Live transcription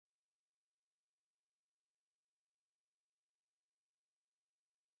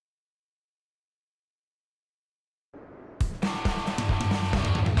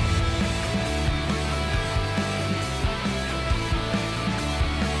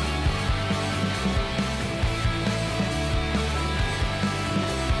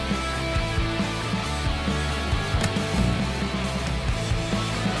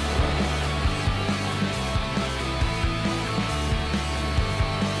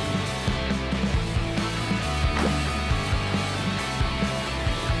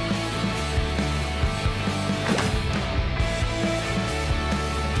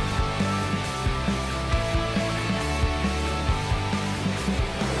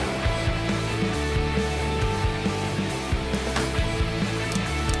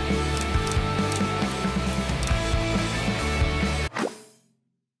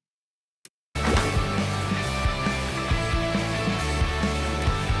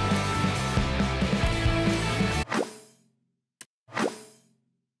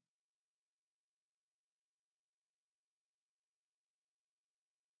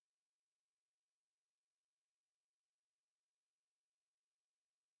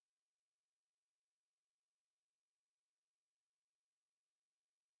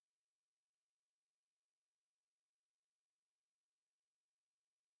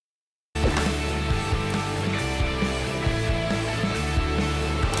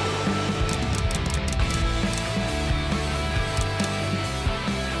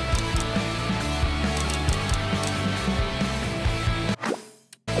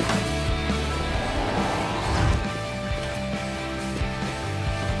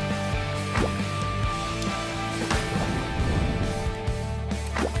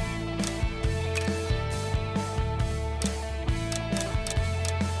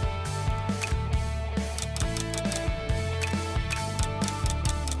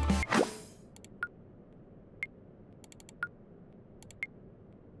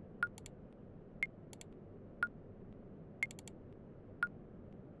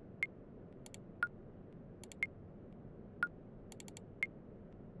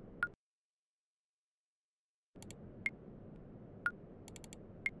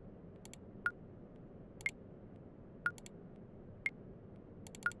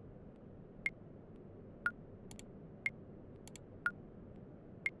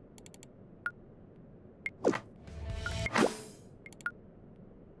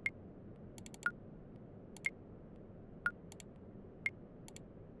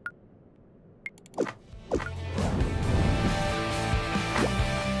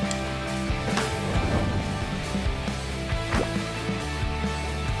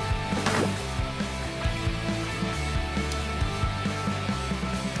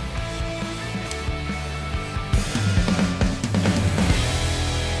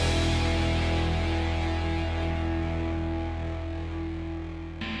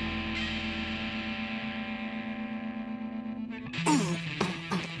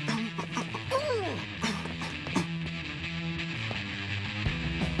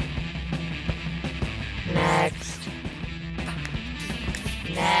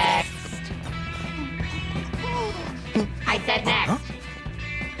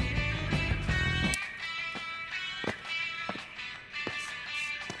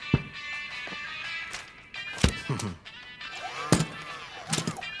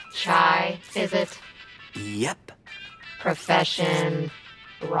Chai, is it? Yep. Profession,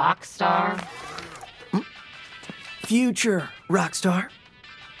 rock star? Future rock star.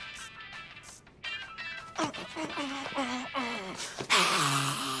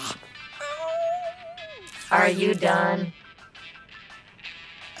 Are you done?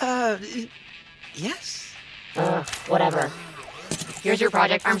 Yes. Whatever. Here's your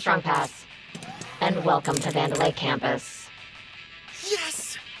Project Armstrong pass. And welcome to Vandalay campus.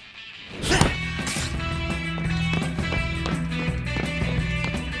 Yes!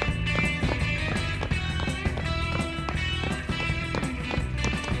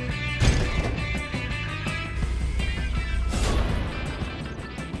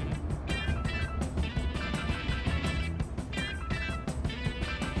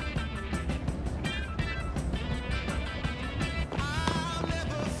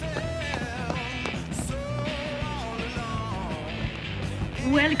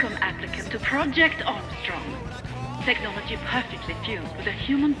 Welcome, applicant, to Project Armstrong. Technology perfectly fused with a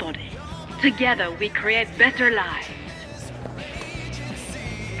human body. Together, we create better lives.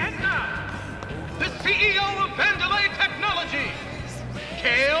 And now, the CEO of Vandalay Technology,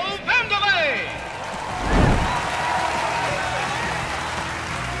 Kale Vandalay!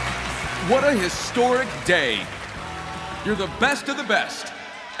 What a historic day. You're the best of the best,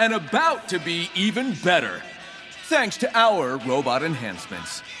 and about to be even better. Thanks to our robot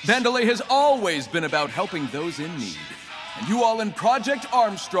enhancements, Vandalay has always been about helping those in need. And you all in Project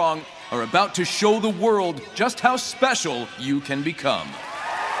Armstrong are about to show the world just how special you can become.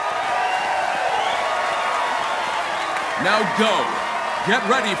 Now go. Get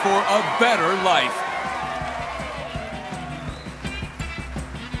ready for a better life.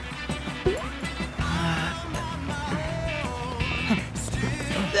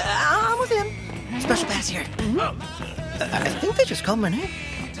 I'm with him. Special pass here. I think they just called my name.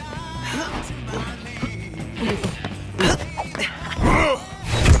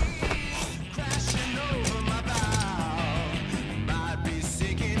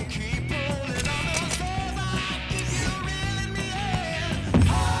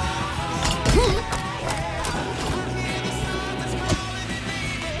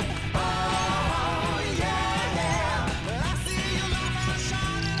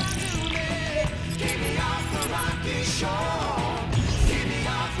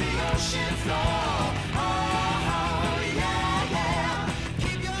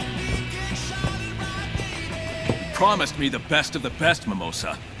 Promised me the best of the best,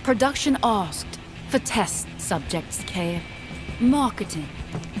 Mimosa. Production asked for test subjects, Kay. Marketing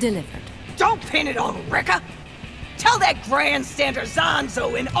delivered. Don't pin it on Rekka! Tell that grandstander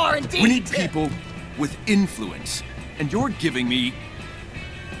Zonzo in R&D. We need people with influence, and you're giving me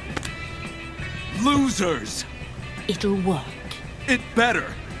losers. It'll work. It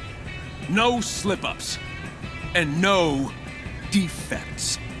better. No slip-ups. And no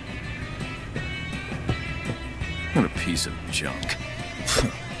defects. What a piece of junk.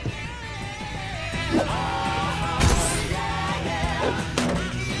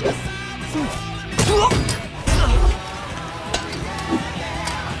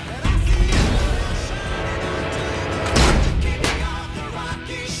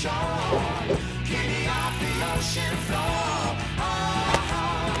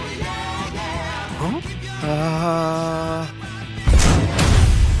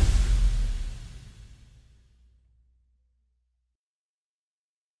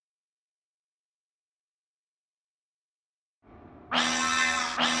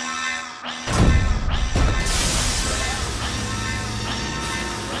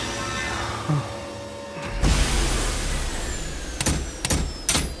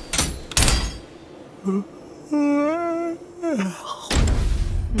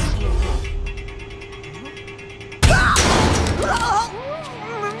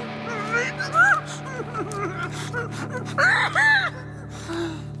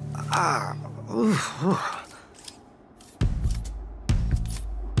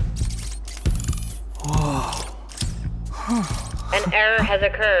 An error has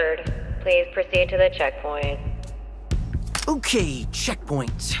occurred. Please proceed to the checkpoint. Okay,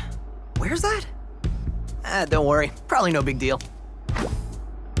 checkpoint. Where's that? Don't worry. Probably no big deal.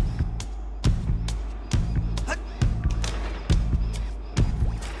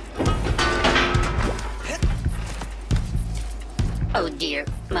 Oh dear,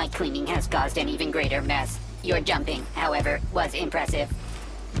 my cleaning has caused an even greater mess. Your jumping, however, was impressive.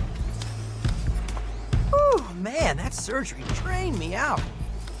 Whew, man, that surgery drained me out.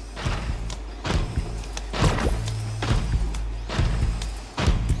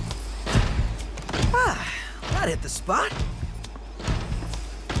 That hit the spot.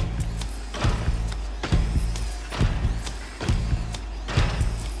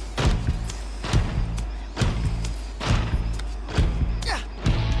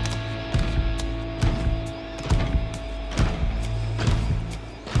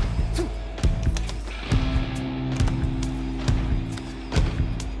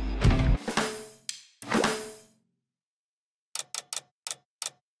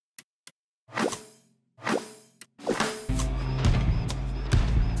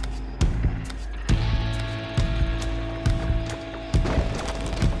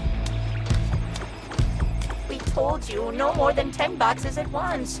 Told you, no more than 10 boxes at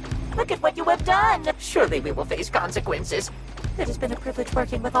once. Look at what you have done. Surely we will face consequences. It has been a privilege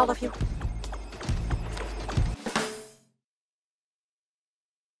working with all of you.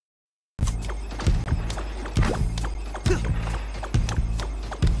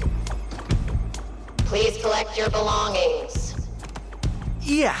 Please collect your belongings.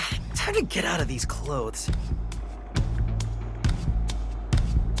 Yeah, time to get out of these clothes.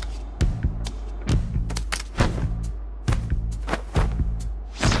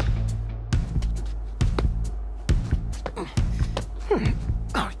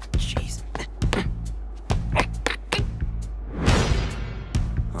 Oh, jeez.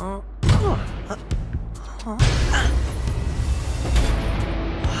 Wow.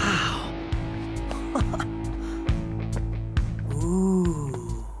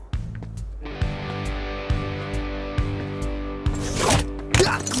 Ooh.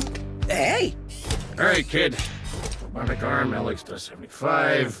 Hey! Alright, kid. Robotic arm,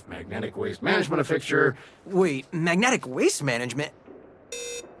 LX-75, magnetic waste management fixture. Wait, magnetic waste management?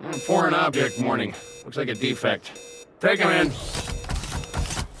 Foreign object warning. Looks like a defect. Take him in.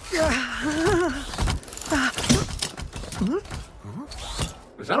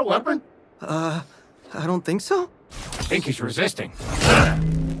 Is that a weapon? I don't think so. I think he's resisting.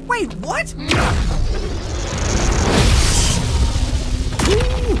 Wait, what?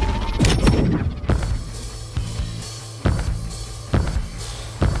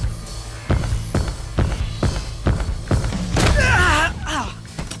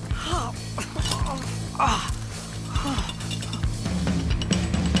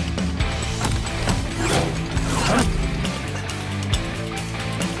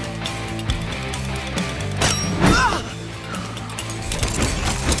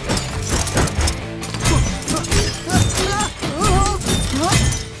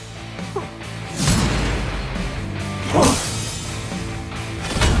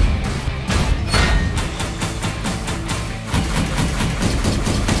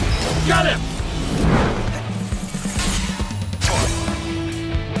 Got him!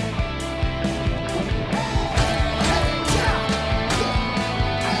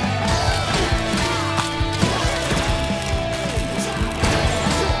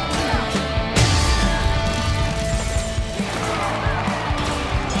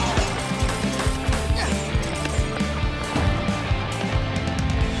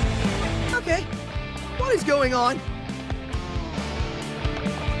 Okay, what is going on?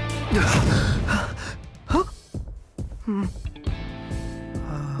 Huh?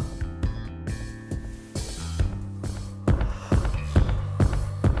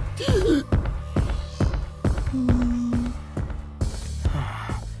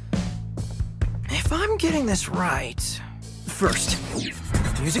 If I'm getting this right... First,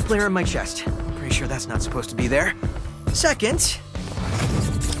 music player in my chest. Pretty sure that's not supposed to be there. Second,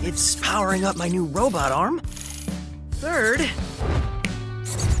 it's powering up my new robot arm. Third,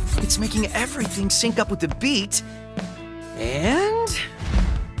 it's making everything sync up with the beat. And...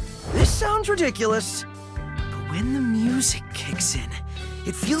 this sounds ridiculous, but when the music kicks in,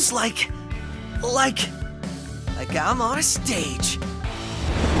 it feels like I'm on a stage.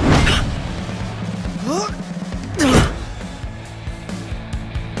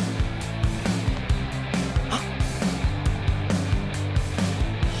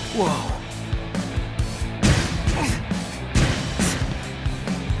 Whoa.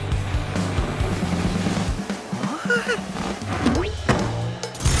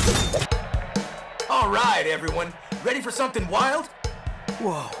 All right, everyone. Ready for something wild?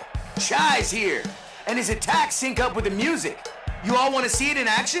 Whoa. Chai's here, and his attacks sync up with the music. You all want to see it in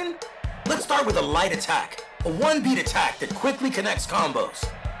action? Let's start with a light attack. A one-beat attack that quickly connects combos.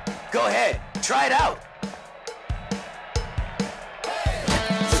 Go ahead, try it out.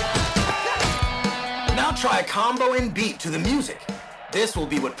 Now try a combo and beat to the music. This will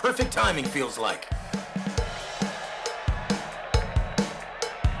be what perfect timing feels like.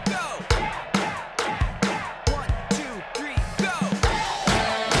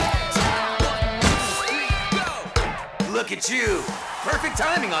 Look at you. Perfect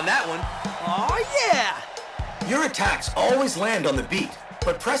timing on that one. Oh, yeah! Your attacks always land on the beat,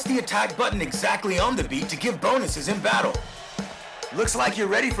 but press the attack button exactly on the beat to give bonuses in battle. Looks like you're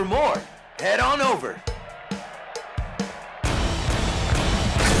ready for more. Head on over.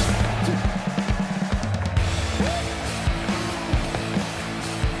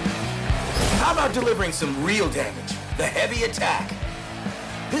 How about delivering some real damage? The heavy attack.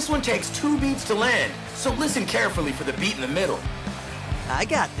 This one takes 2 beats to land, so listen carefully for the beat in the middle. I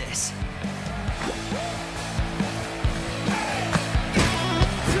got this.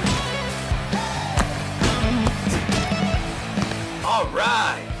 All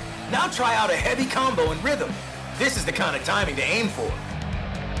right. Now try out a heavy combo in rhythm. This is the kind of timing to aim for.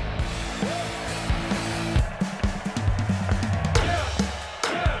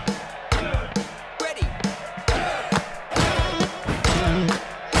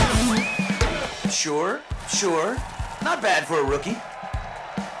 Sure. Not bad for a rookie.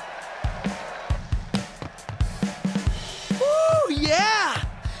 Woo, yeah!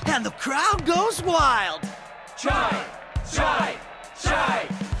 And the crowd goes wild. Chai! Chai! Chai!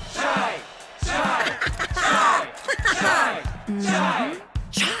 Chai! Chai! Chai!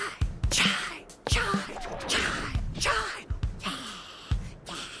 Chai! Chai!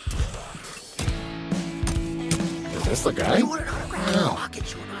 Is this the guy? You want an autograph? No. I'll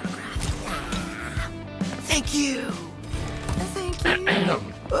get you an autograph. Thank you. Thank you.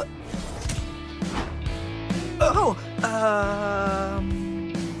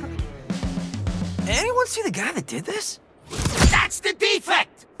 Anyone see the guy that did this? That's the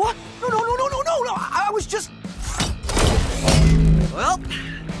defect! What? No. I was just... Well,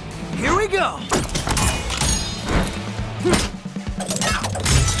 here we go.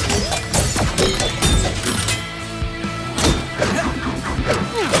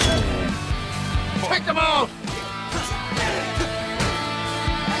 Take them out!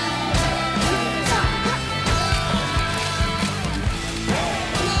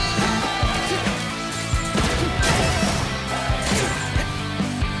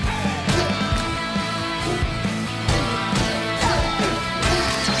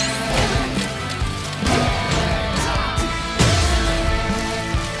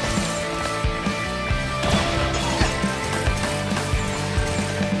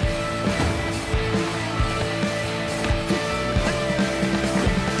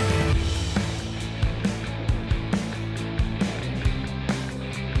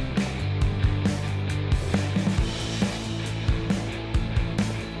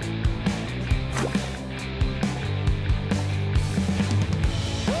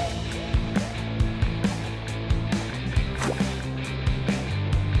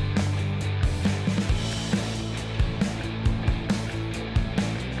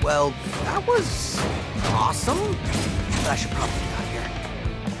 Well, that was awesome. But I should probably get out of here.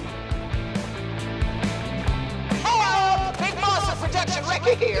 Hello! Big Monster Production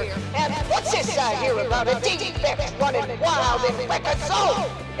Record here. And what's this I hear about a defect running wild in Record Zone?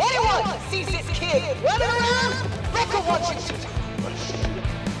 Anyone sees this kid running around? Record wants you to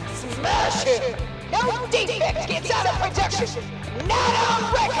smash him. No defect gets out of production. Not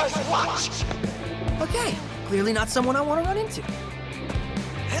on Record's watch. Okay, clearly not someone I want to run into.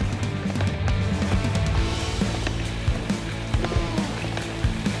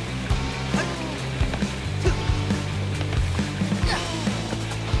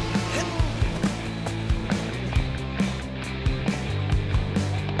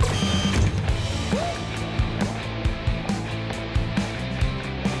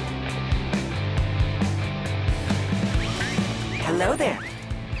 Hello there.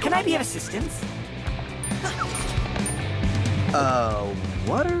 Can I be of assistance?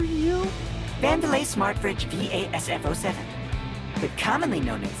 What are you? Vandalay Smartfridge VASF07, but commonly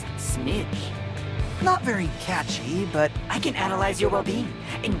known as Smidge. Not very catchy, but... I can analyze your well-being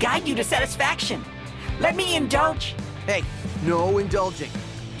and guide you to satisfaction. Let me indulge. Hey, no indulging.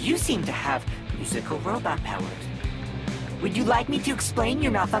 You seem to have musical robot powers. Would you like me to explain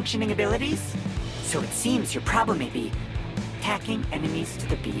your malfunctioning abilities? So it seems your problem may be attacking enemies to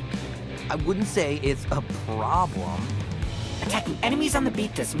the beat. I wouldn't say it's a problem. Attacking enemies on the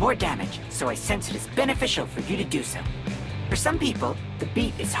beat does more damage, so I sense it is beneficial for you to do so. For some people, the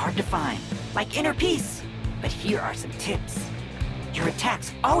beat is hard to find, like inner peace. But here are some tips. Your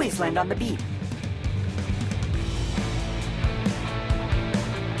attacks always land on the beat.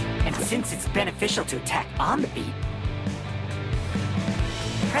 And since it's beneficial to attack on the beat,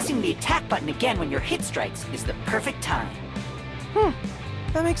 pressing the attack button again when your hit strikes is the perfect time.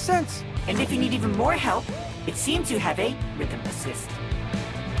 That makes sense. And if you need even more help, it seems you have a rhythm assist.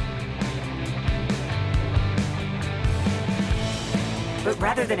 But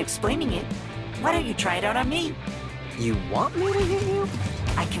rather than explaining it, why don't you try it out on me? You want me to hit you?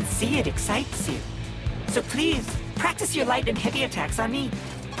 I can see it excites you. So please, practice your light and heavy attacks on me.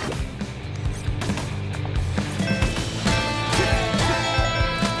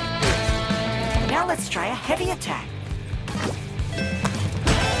 Now let's try a heavy attack.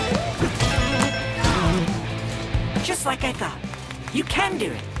 Just like I thought. You can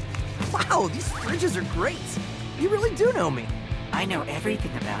do it. Wow, these fridges are great. You really do know me. I know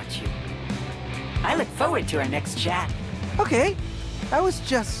everything about you. I look forward to our next chat. Okay, that was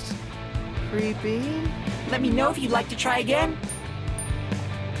just creepy. Let me know if you'd like to try again.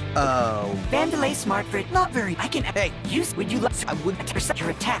 Oh. Vandalay Smartfrit. Not very. I can. Hey, use. Would you like? I would intercept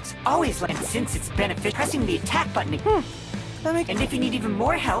your attacks. Always. And since it's benefit, pressing the attack button. That makes. And if you need even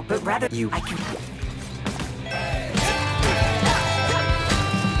more help, but rather you. I can.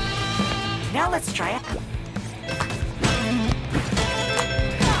 Now let's try it.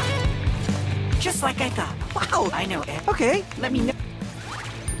 Just like I thought. Wow. I know it. Okay. Let me know.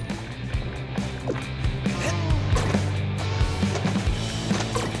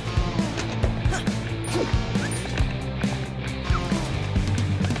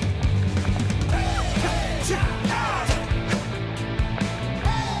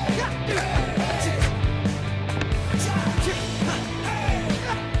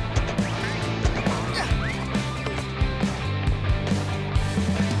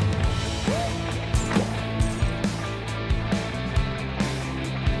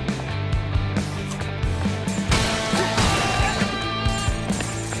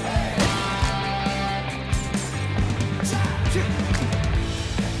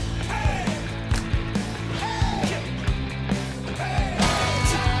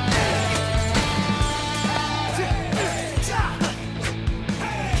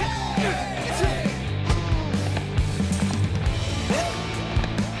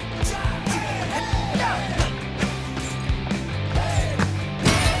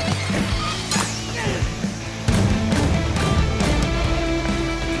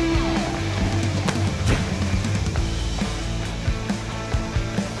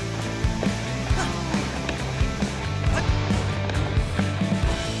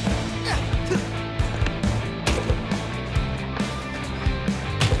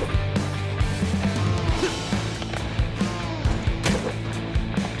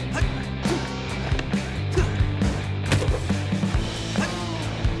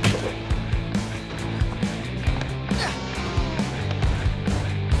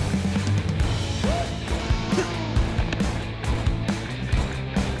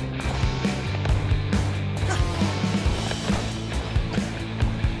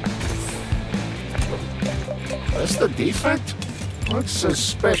 That's the defect? Looks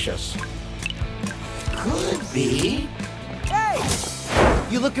suspicious. Could be. Hey!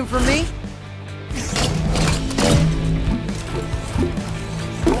 You looking for me?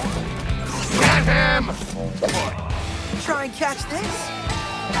 Get him! Try and catch this?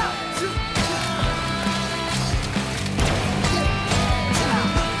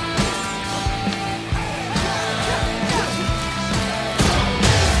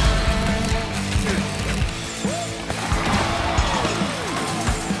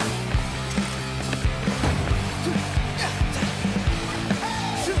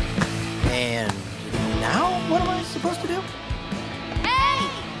 And now, what am I supposed to do? Hey!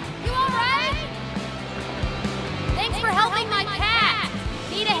 You alright? Thanks for helping my cat.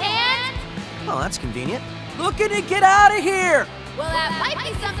 Need a hand? Oh, that's convenient. Looking to get out of here! Well, that might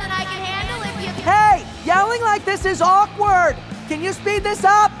be something I can handle if you... Hey! Yelling like this is awkward! Can you speed this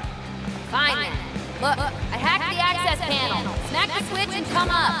up? Fine then. Look, I hacked the access panel. Smack the switch and come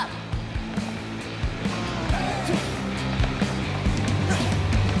up.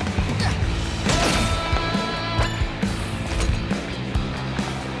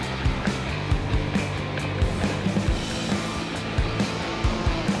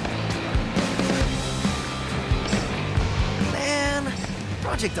 Man,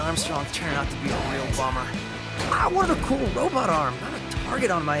 Project Armstrong turned out to be a real bummer. I wanted a cool robot arm, not a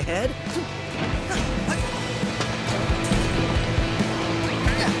target on my head.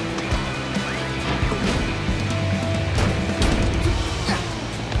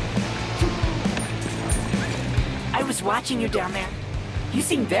 I was watching you down there. You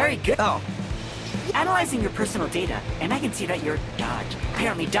seem very good. Oh. Analyzing your personal data, and I can see that you're dodge.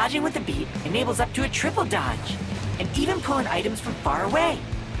 Apparently dodging with the beat enables up to a triple dodge, and even pulling items from far away.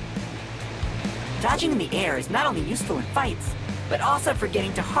 Dodging in the air is not only useful in fights, but also for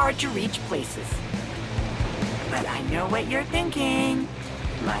getting to hard-to-reach places. But I know what you're thinking.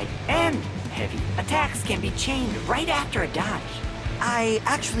 Light and heavy attacks can be chained right after a dodge. I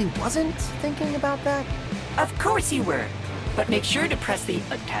actually wasn't thinking about that. Of course you were. But make sure to press the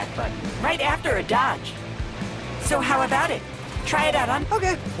attack button right after a dodge. So how about it? Try it out on...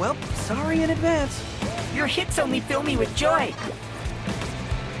 Okay, well, sorry in advance. Your hits only fill me with joy.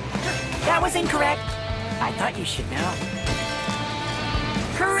 That was incorrect. I thought you should know.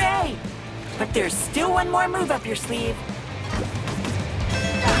 Hooray! But there's still one more move up your sleeve.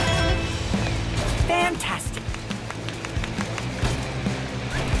 Fantastic.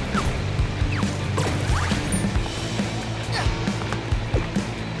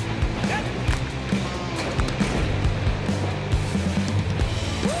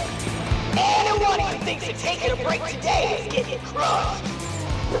 Anyone who thinks that taking a break today is getting crushed.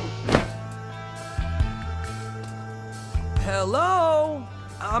 Hello?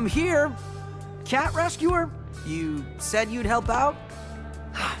 I'm here. Cat rescuer? You said you'd help out?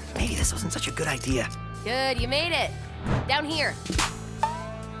 Maybe this wasn't such a good idea. Good, you made it. Down here.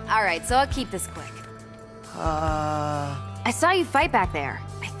 All right, so I'll keep this quick. I saw you fight back there.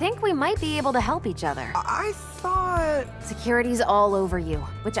 I think we might be able to help each other. I thought... Security's all over you,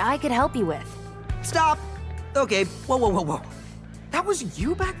 which I could help you with. Stop! Okay, whoa. That was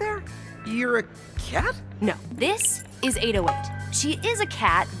you back there? You're a cat? No, this is 808. She is a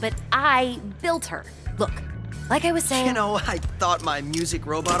cat, but I built her. Look, like I was saying... You know, I thought my music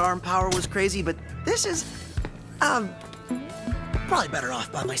robot arm power was crazy, but this is... probably better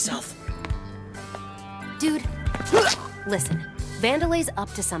off by myself. Dude, listen. Vandelay's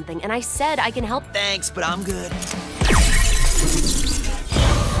up to something, and I said I can help... Thanks, but I'm good.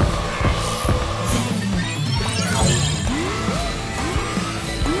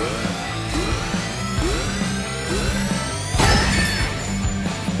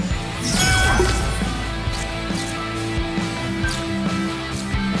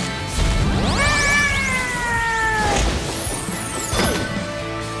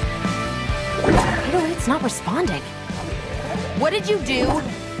 It's not responding. What did you do?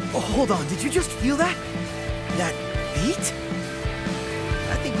 Oh, hold on, did you just feel that? That beat?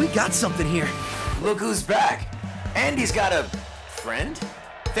 I think we got something here. Look who's back. Andy's got a friend?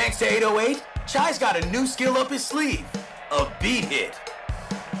 Thanks to 808, Chai's got a new skill up his sleeve. A beat hit.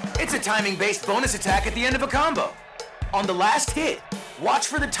 It's a timing-based bonus attack at the end of a combo. On the last hit, watch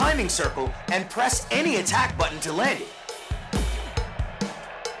for the timing circle and press any attack button to land it.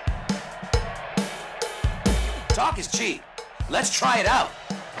 Talk is cheap. Let's try it out.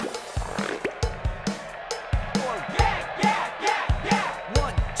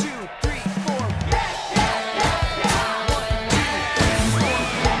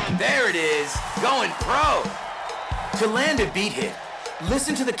 There it is, going pro. To land a beat hit,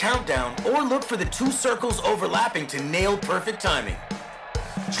 listen to the countdown or look for the two circles overlapping to nail perfect timing.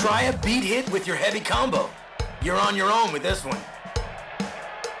 Try a beat hit with your heavy combo. You're on your own with this one.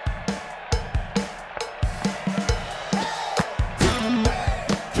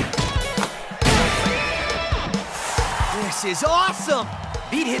 This is awesome!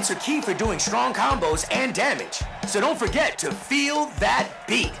 Beat hits are key for doing strong combos and damage, so don't forget to feel that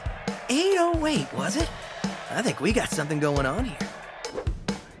beat. 808, was it? I think we got something going on here.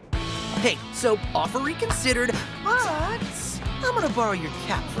 Hey, so offer reconsidered, but I'm gonna borrow your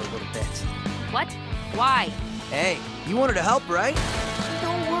cap for a little bit. What? Why? Hey, you wanted to help, right?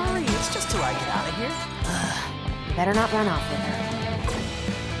 Don't worry, it's just till I get out of here. You better not run off with her.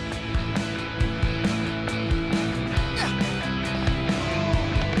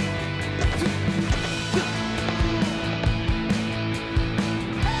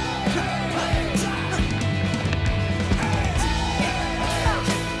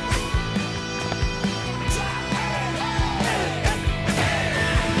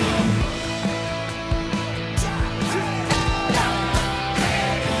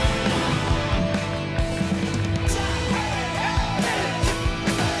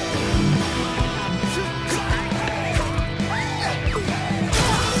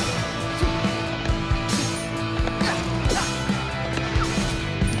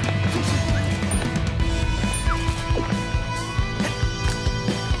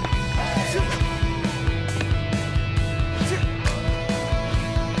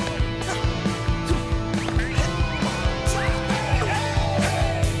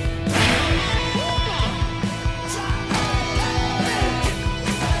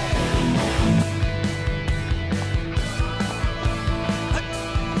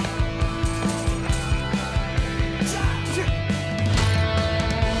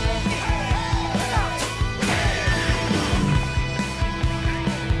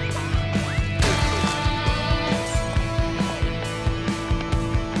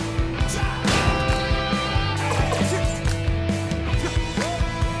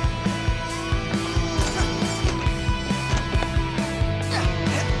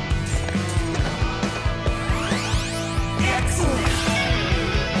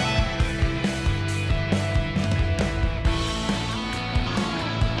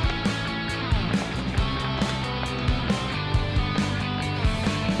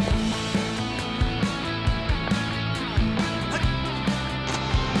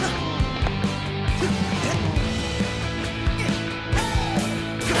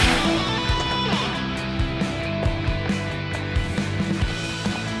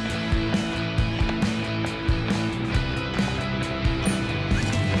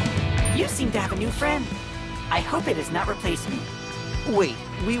 seem to have a new friend. I hope it has not replaced me. Wait,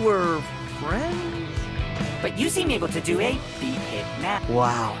 we were friends? But you seem able to do a beat hit now.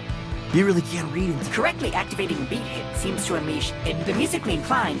 Wow. You really can't read into Correctly activating a beat hit seems to unleash, and the musically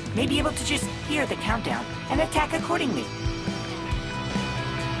inclined may be able to just hear the countdown and attack accordingly.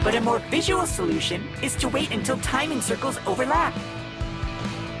 But a more visual solution is to wait until timing circles overlap.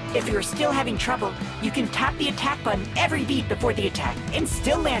 If you're still having trouble, you can tap the attack button every beat before the attack and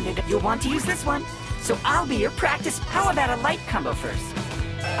still land it. You'll want to use this one, so I'll be your practice. How about a light combo first?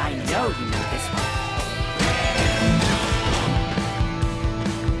 I know you know this one.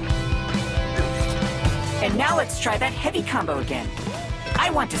 And now let's try that heavy combo again.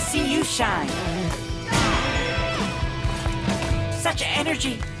 I want to see you shine. Such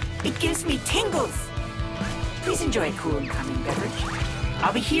energy. It gives me tingles. Please enjoy a cool and calming beverage.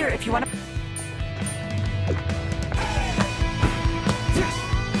 I'll be here if you want to...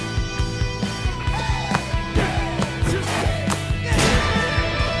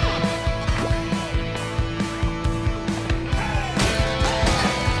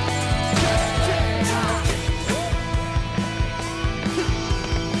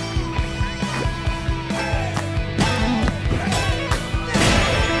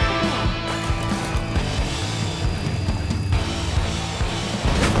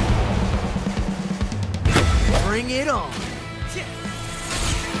 Bring it on.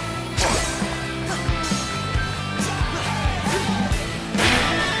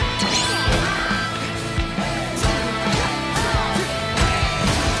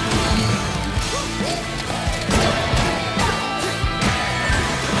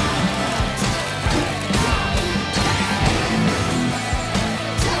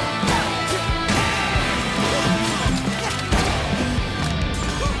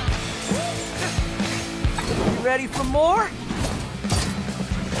 Ready for more?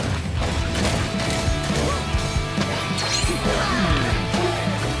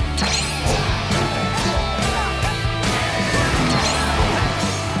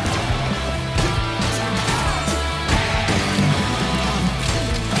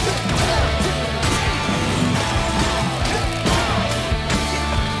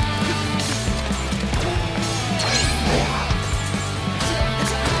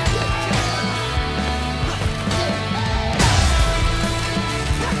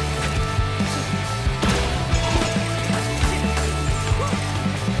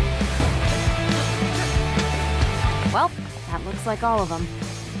 Well, that looks like all of them.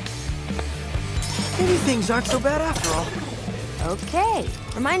 Maybe things aren't so bad after all. Okay.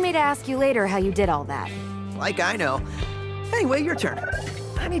 Remind me to ask you later how you did all that. Like I know. Anyway, your turn.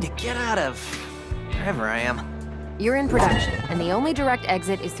 I need to get out of wherever I am. You're in production, and the only direct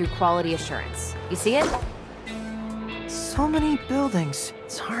exit is through quality assurance. You see it? So many buildings.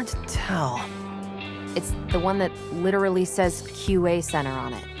 It's hard to tell. It's the one that literally says QA Center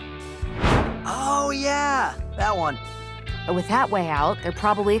on it. Oh, yeah. That one. With that way out, they're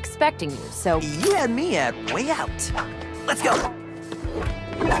probably expecting you, so... You had me at way out. Let's go.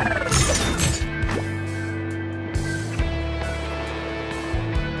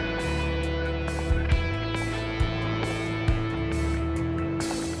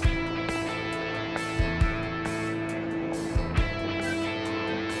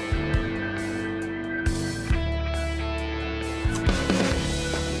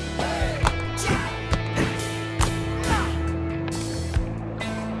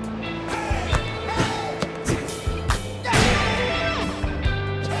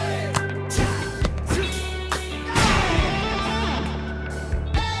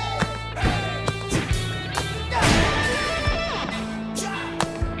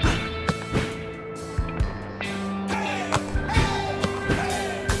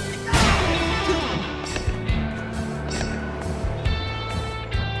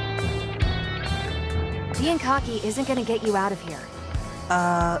 Being cocky isn't gonna get you out of here.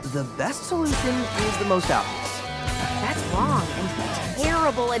 The best solution is the most obvious. That's wrong and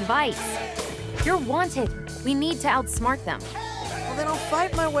terrible advice. You're wanted. We need to outsmart them. Well, then I'll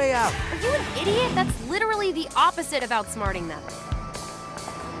fight my way out. Are you an idiot? That's literally the opposite of outsmarting them.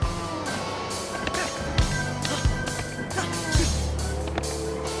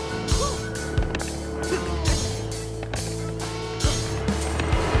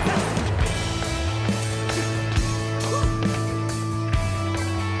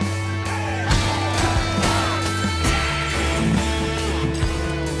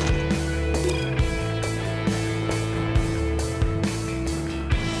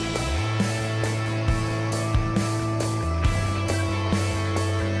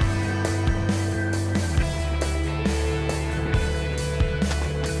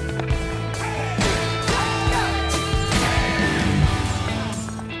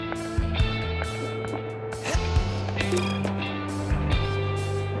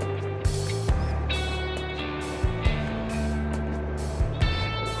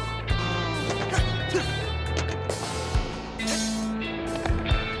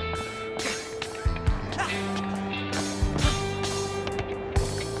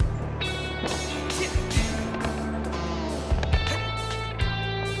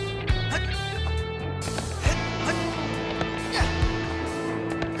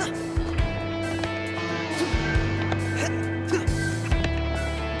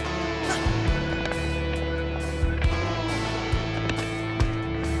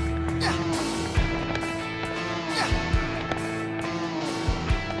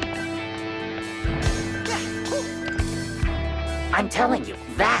 I'm telling you,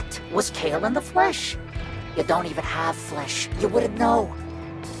 that was Kale in the flesh. You don't even have flesh. You wouldn't know.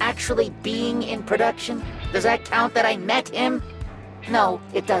 Actually being in production, does that count that I met him? No,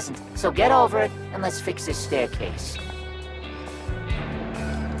 it doesn't. So get over it and let's fix this staircase.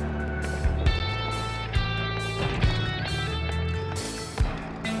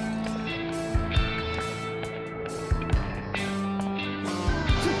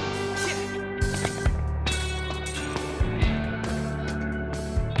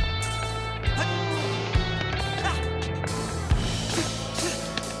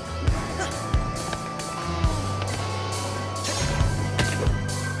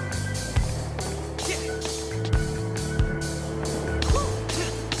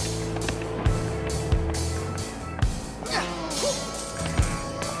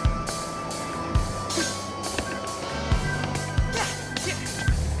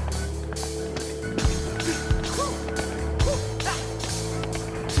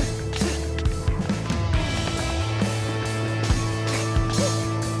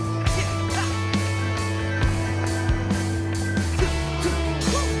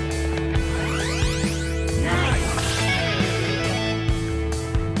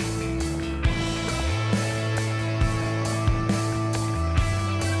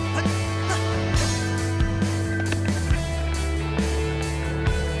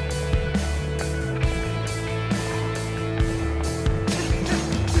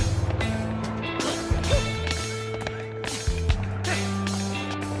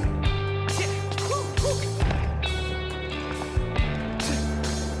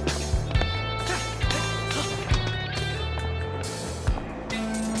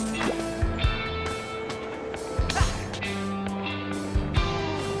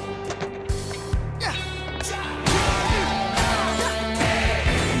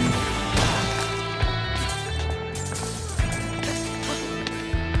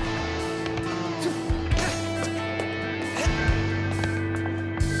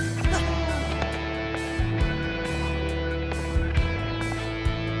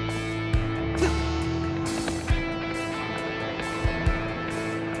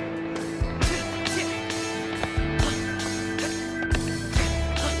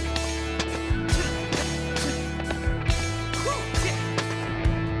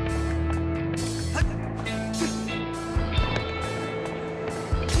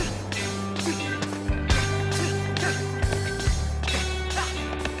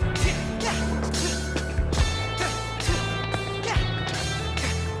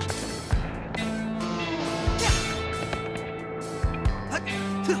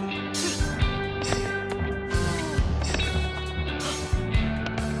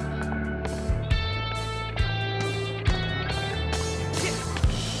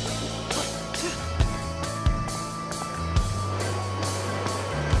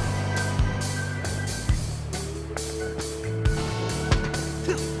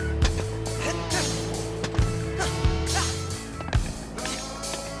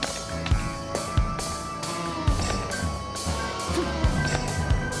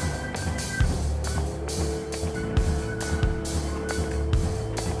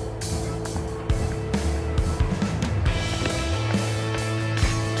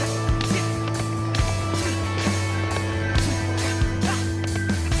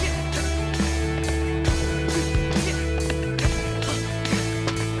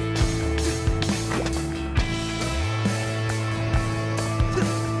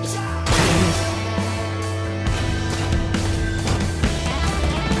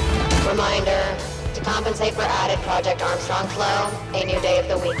 Reminder, to compensate for added Project Armstrong flow, a new day of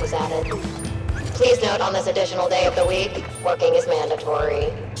the week was added. Please note on this additional day of the week, working is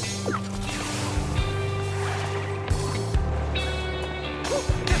mandatory.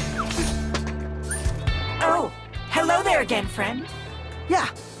 Oh, hello there again, friend. Yeah,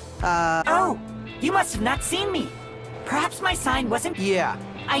 Oh, you must have not seen me. Perhaps my sign wasn't... Yeah.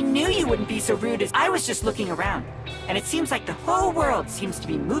 I knew you wouldn't be so rude as I was just looking around. And it seems like the whole world seems to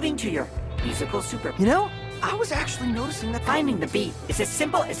be moving to your musical super... You know, I was actually noticing that... Finding the beat is as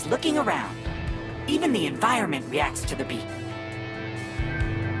simple as looking around. Even the environment reacts to the beat.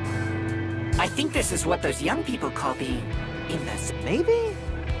 I think this is what those young people call being in the... Maybe?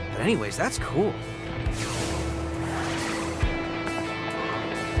 But anyways, that's cool.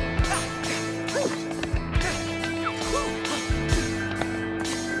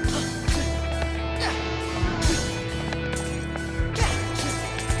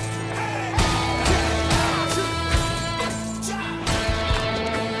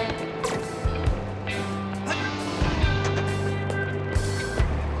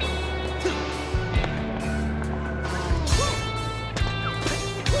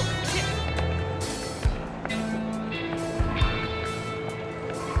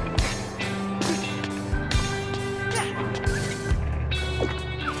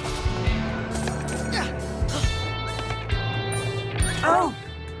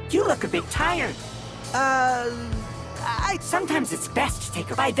 bit tired. Sometimes it's best to take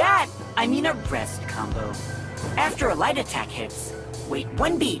a... By that, I mean a rest combo. After a light attack hits, wait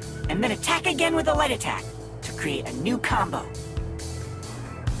 1 beat, and then attack again with a light attack to create a new combo.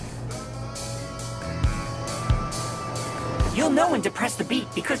 You'll know when to press the beat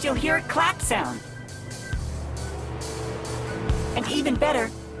because you'll hear a clap sound. And even better,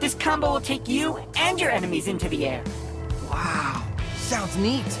 this combo will take you and your enemies into the air. Wow, sounds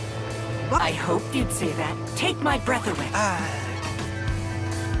neat. But I hoped you'd say that. Take my breath away.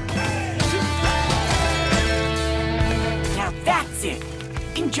 Now that's it.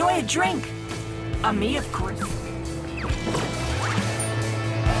 Enjoy a drink. Me, of course.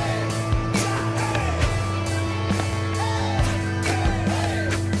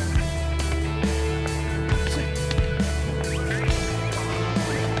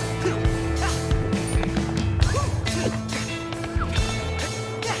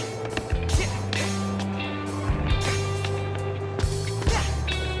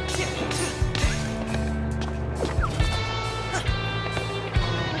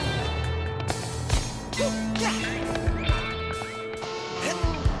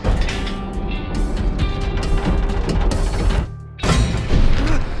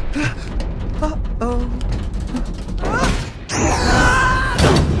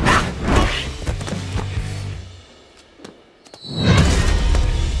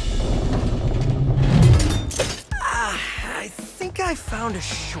 I found a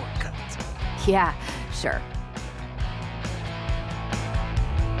shortcut. Yeah, sure.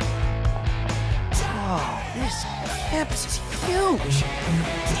 Oh, this campus is huge.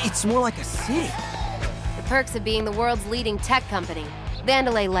 It's more like a city. The perks of being the world's leading tech company.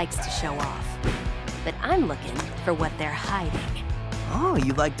 Vandalay likes to show off. But I'm looking for what they're hiding. Oh,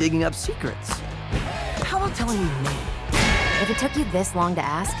 you like digging up secrets. How about telling me your name? If it took you this long to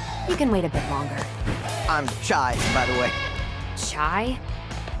ask, you can wait a bit longer. I'm Chai, by the way. Chai?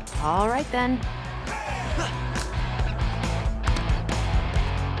 All right then.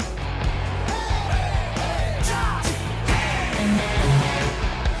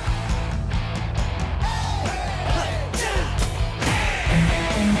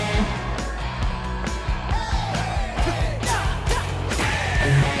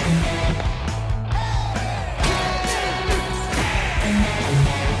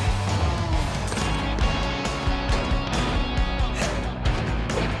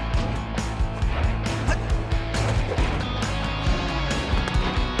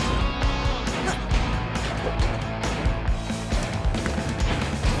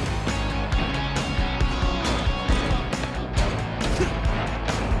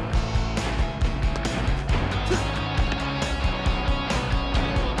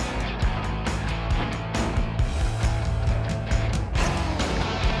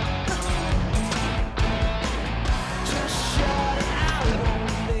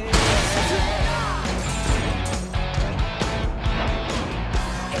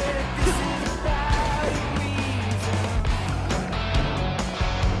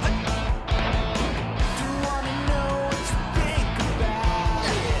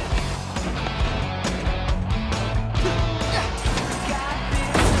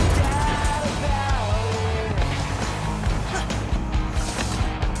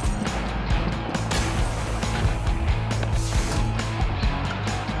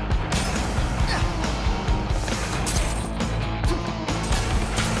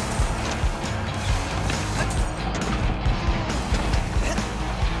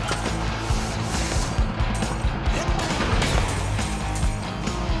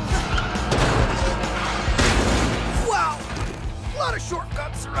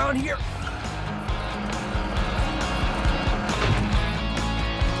 Shortcuts around here.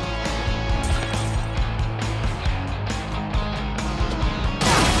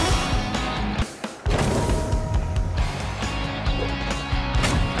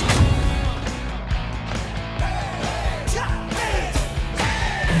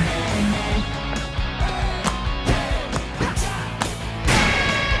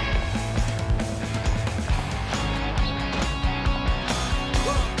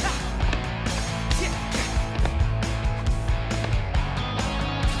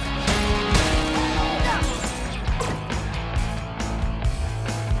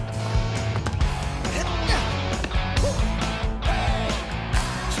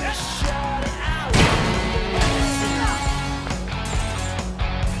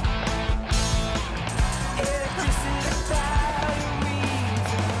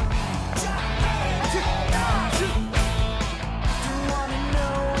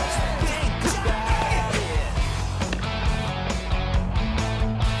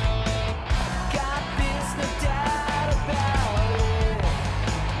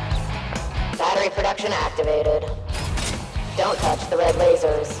 protection activated. Don't touch the red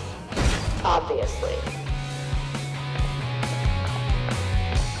lasers. Obviously.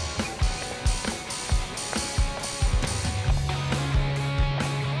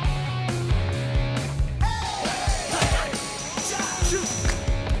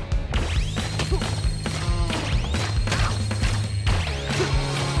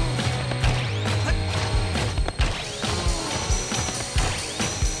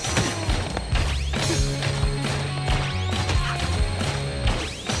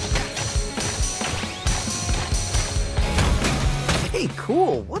 Hey,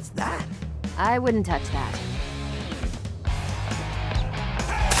 cool. What's that? I wouldn't touch that.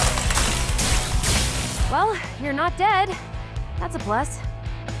 Well, you're not dead. That's a plus.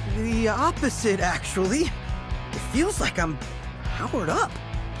 The opposite, actually. It feels like I'm powered up.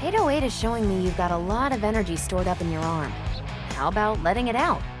 808 is showing me you've got a lot of energy stored up in your arm. How about letting it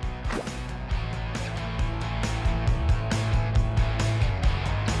out?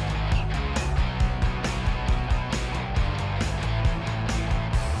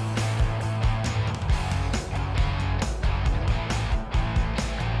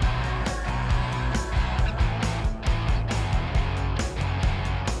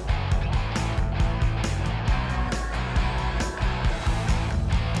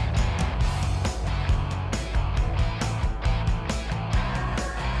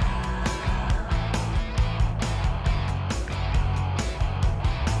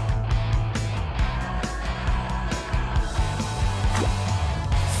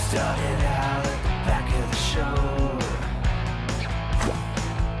 Started out at the back of the show.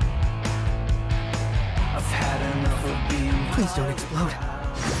 I've had enough of being. Please don't explode.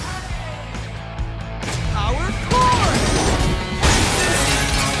 Power core!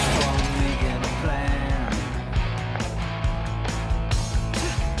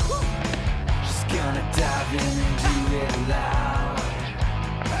 Just gonna dive in and do it loud.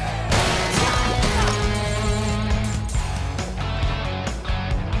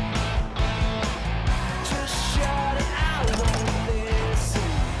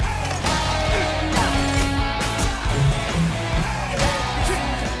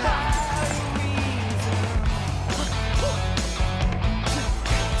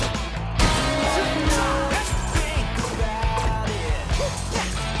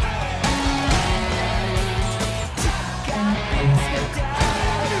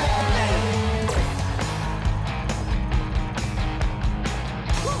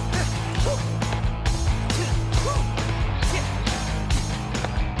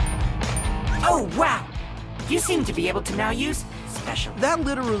 Oh, wow! You seem to be able to now use special. That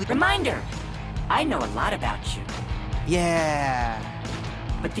literally... Reminder! I know a lot about you. Yeah.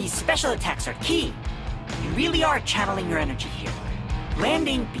 But these special attacks are key. You really are channeling your energy here.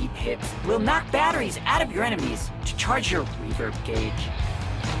 Landing beat hits will knock batteries out of your enemies to charge your reverb gauge.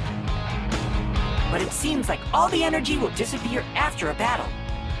 But it seems like all the energy will disappear after a battle.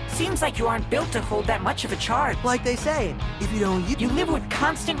 Seems like you aren't built to hold that much of a charge. Like they say, if you don't use... You live with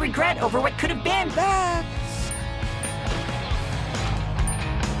constant regret over what could have been. That's...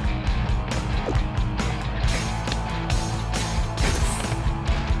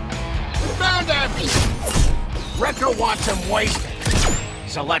 Found him! Wrecker wants him wasted.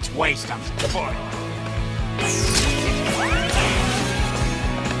 So let's waste him. Boy.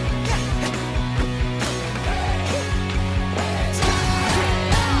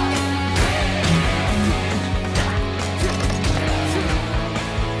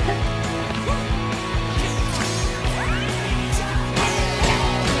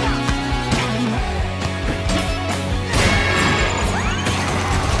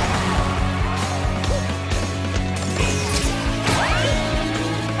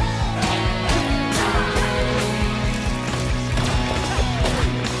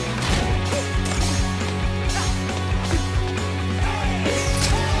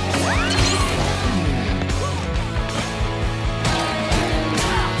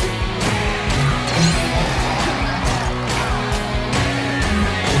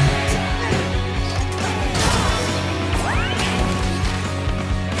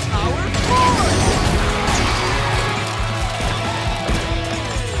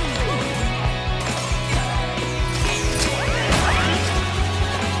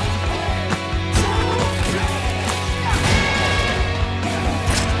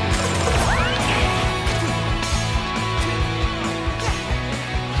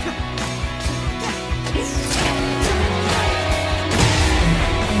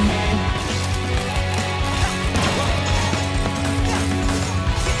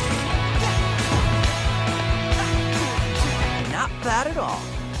 Not bad at all.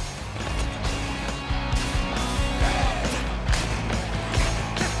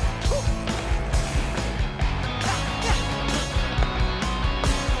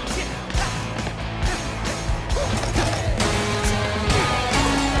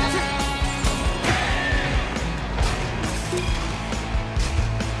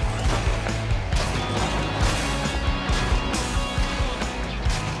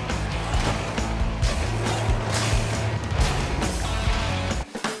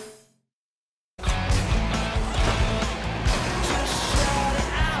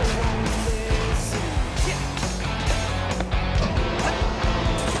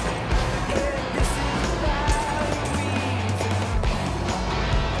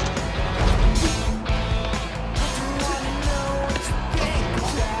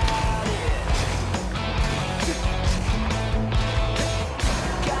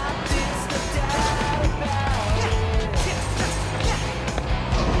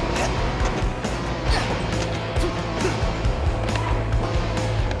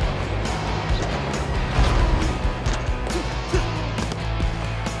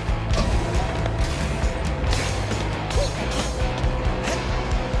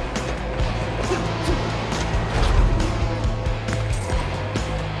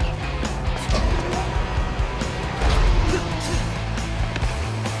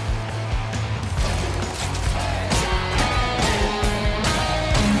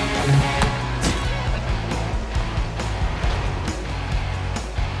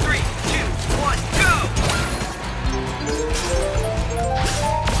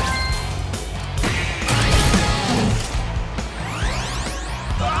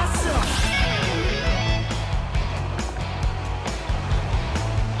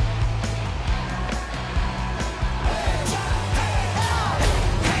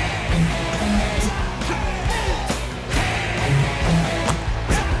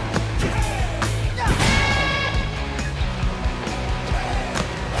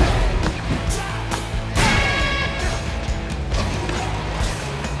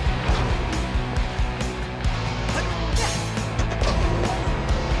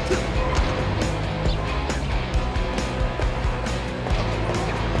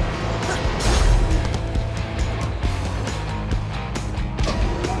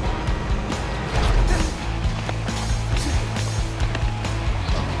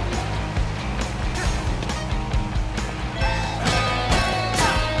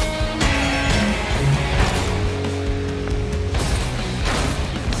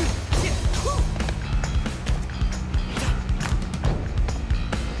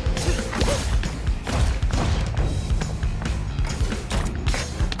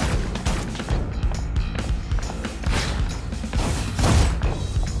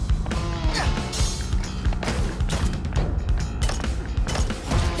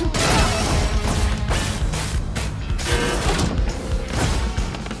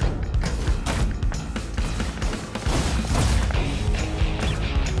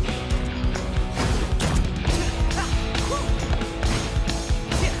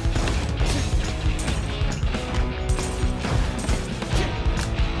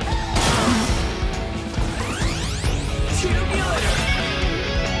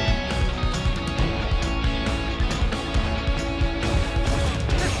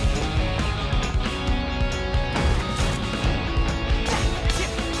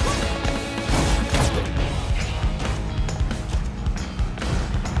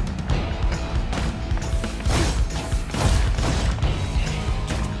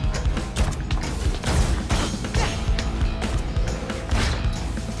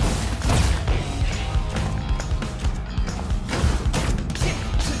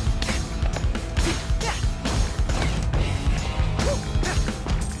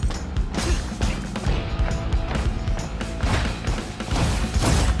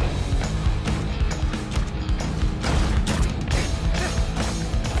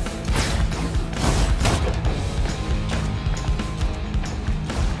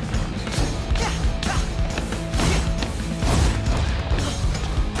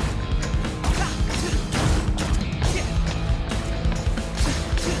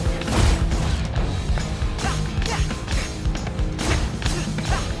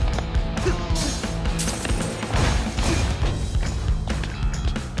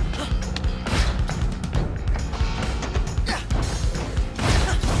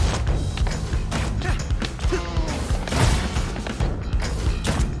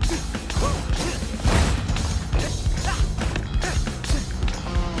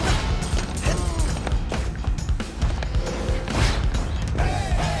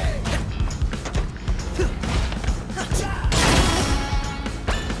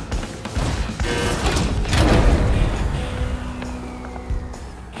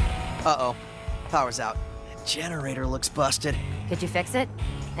 Uh-oh. Power's out. The generator looks busted. Could you fix it?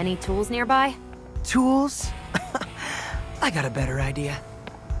 Any tools nearby? Tools? I got a better idea.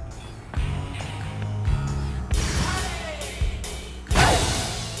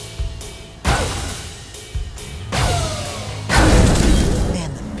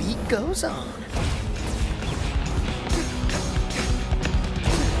 And the beat goes on.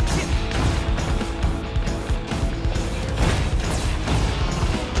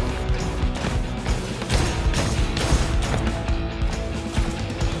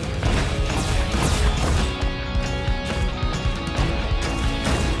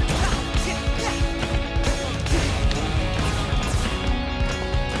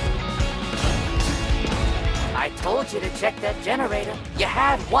 I told you to check that generator. You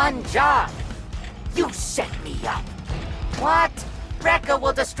had one job. You set me up. What? Rekka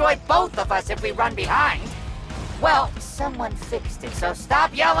will destroy both of us if we run behind. Well, someone fixed it, so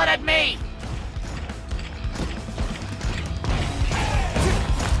stop yelling at me!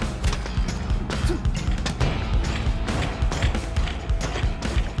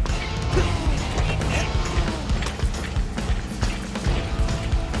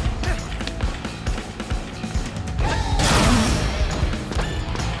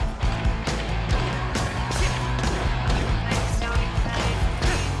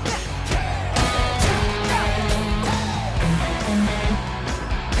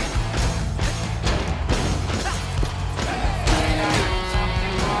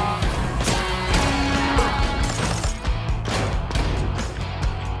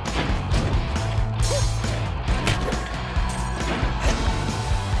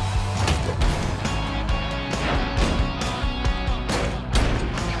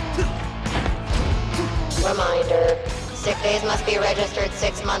 Reminder, sick days must be registered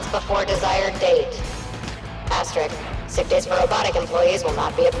 6 months before desired date. Asterisk, sick days for robotic employees will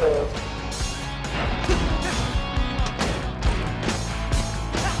not be approved.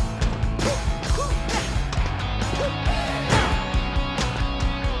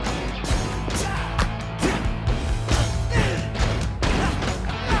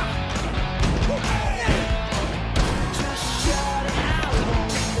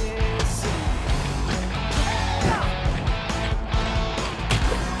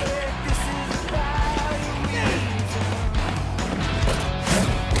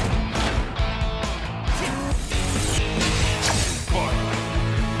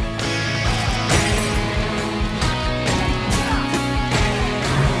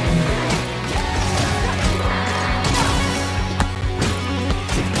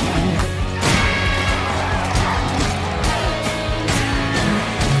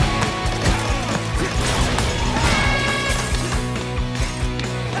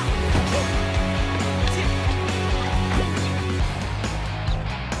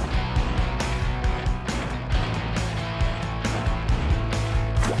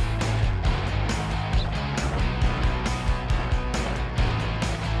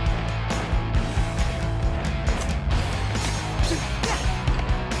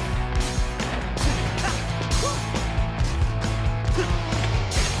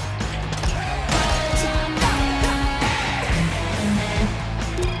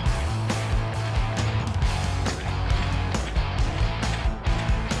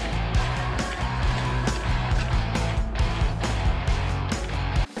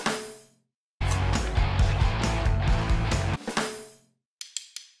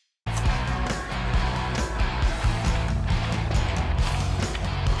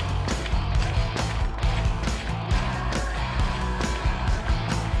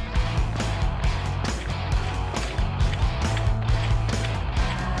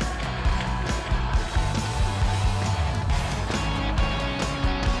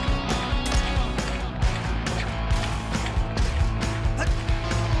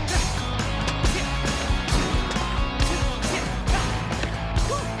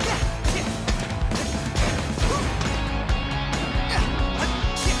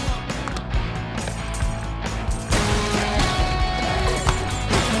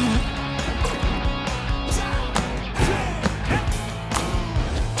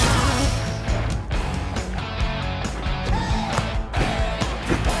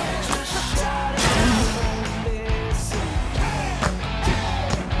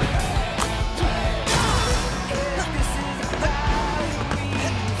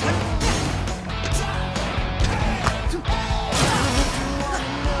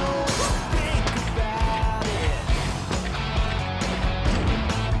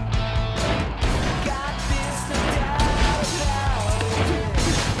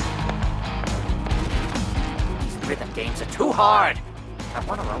 Rhythm games are too hard. I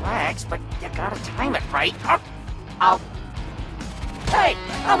want to relax, but you gotta time it right. Hey,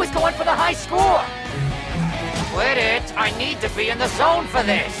 I was going for the high score! Quit it! I need to be in the zone for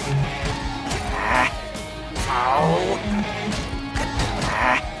this!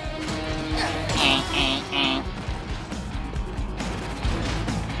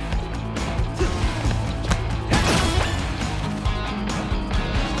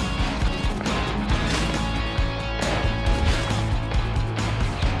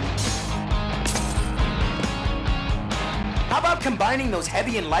 How about combining those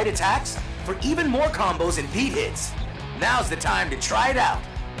heavy and light attacks for even more combos and beat hits? Now's the time to try it out.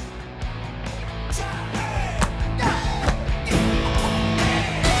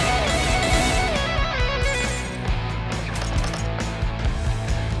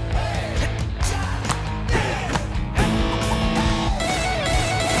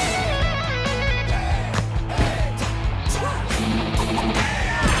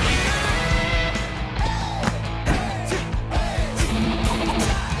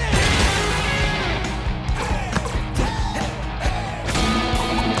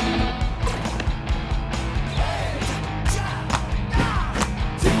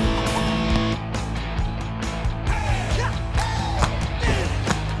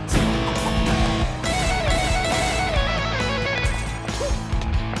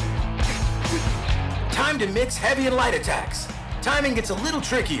 Time to mix heavy and light attacks. Timing gets a little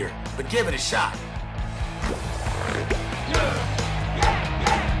trickier, but give it a shot.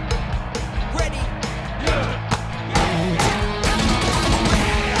 Ready?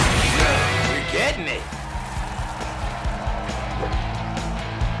 You're getting it.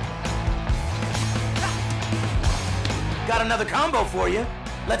 Got another combo for you.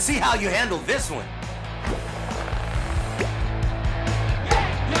 Let's see how you handle this one.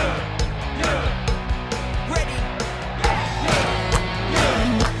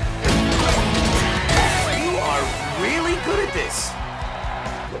 Good at this.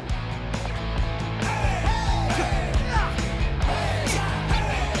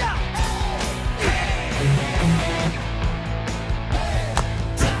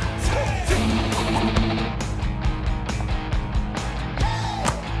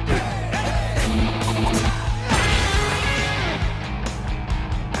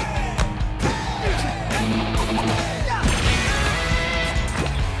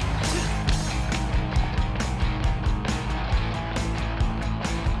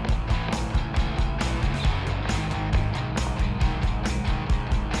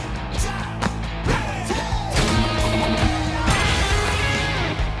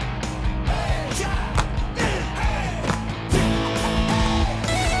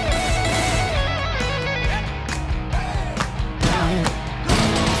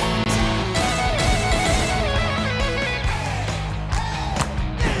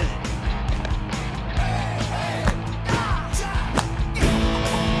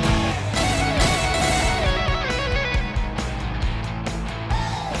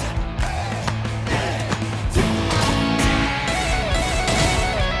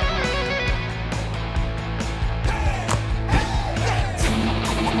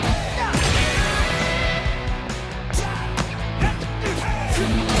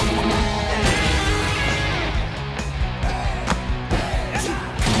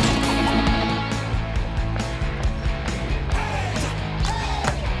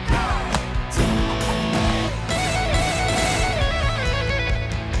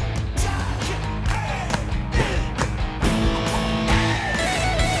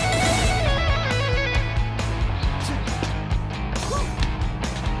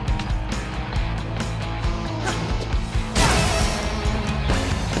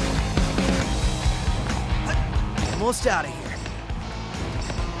 Almost out of here.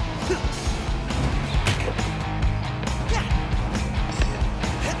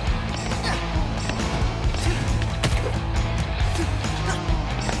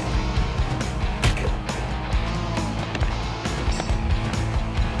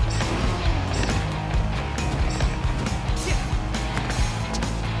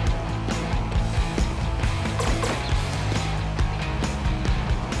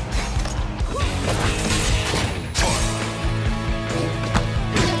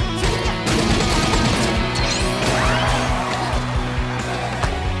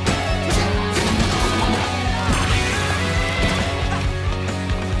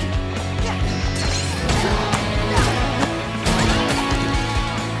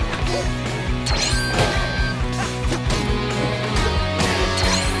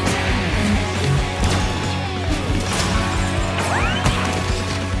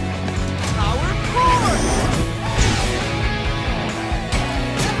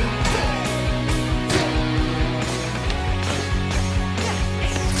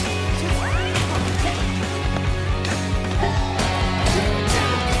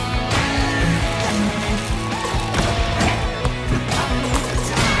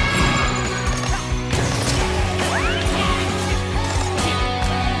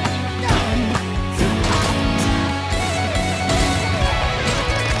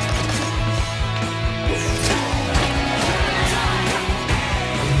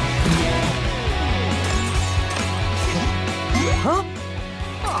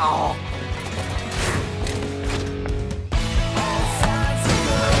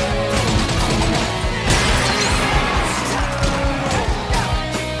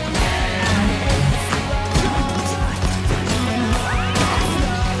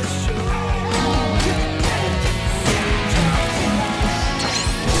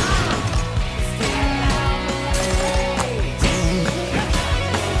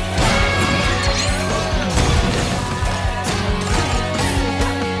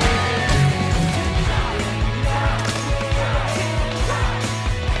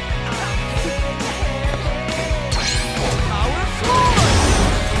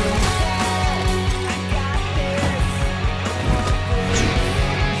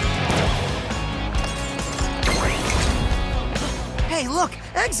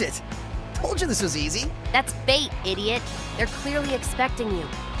 is it? Told you this was easy. That's bait, idiot. They're clearly expecting you.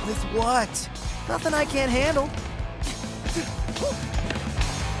 With what? Nothing I can't handle.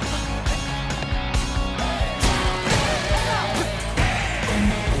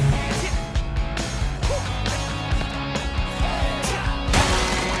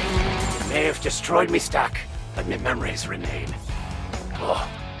 May have destroyed me stack, but my memories remain. Oh,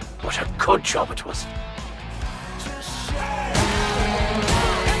 what a good job it was.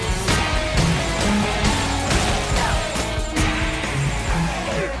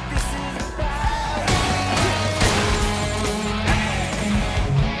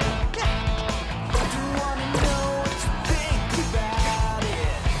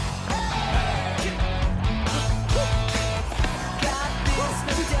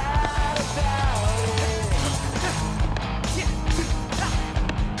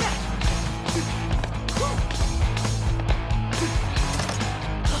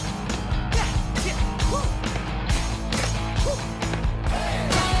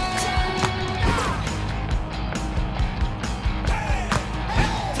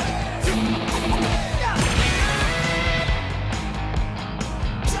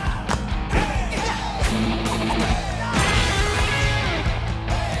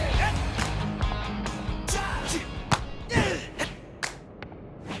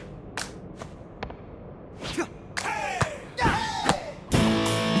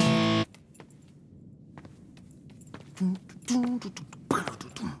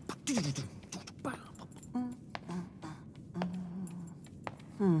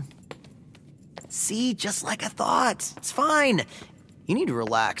 See, just like I thought. It's fine. You need to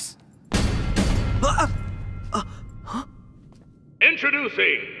relax.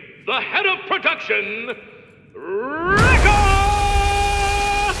 Introducing the head of production, Rekka!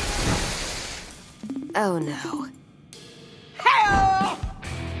 Oh no. Hell!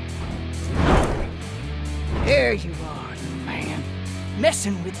 There you are, man.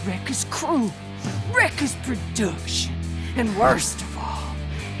 Messing with Rekka's crew, Rekka's production. And worst of all,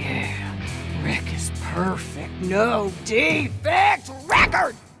 yeah, Rekka's perfect, no defect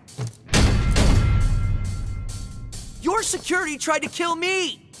record! Your security tried to kill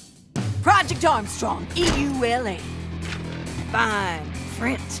me! Project Armstrong, EULA. Fine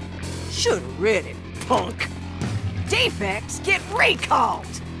print. Should've read it, punk. Defects get recalled!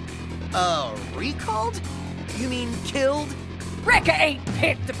 Recalled? You mean killed? Rekka ain't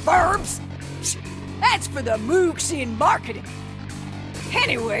picked the verbs! That's for the mooks in marketing.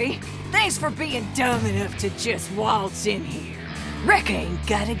 Anyway, thanks for being dumb enough to just waltz in here. Rekka ain't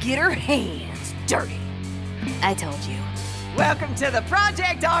gotta get her hands dirty. I told you. Welcome to the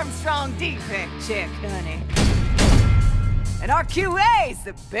Project Armstrong defect check, honey. And our QA's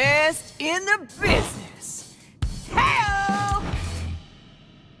the best in the business. Hell!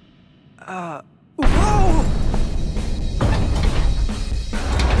 Whoa!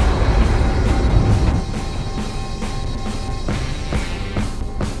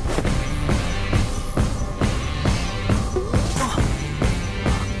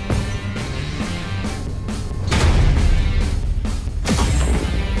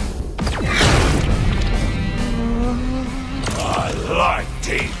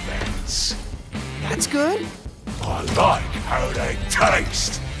 Defense. That's good. I like how they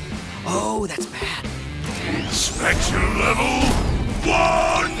taste. Oh, that's bad. Inspection level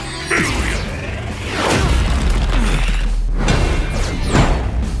 1 million.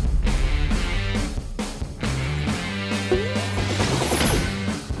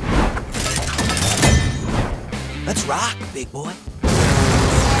 Let's rock, big boy.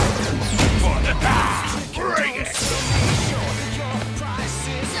 Bring it.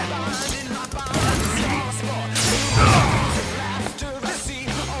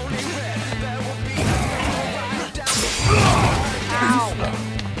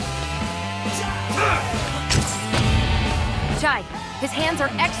 Chai, his hands are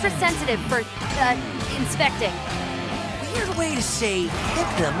extra sensitive for, inspecting. Weird way to say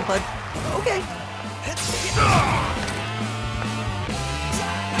hit them, but okay.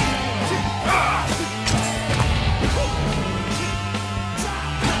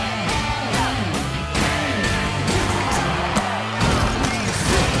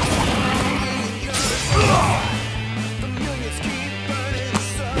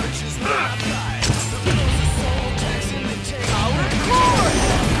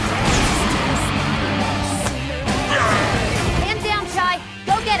 Hands down, Chai.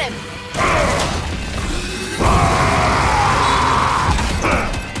 Go get him.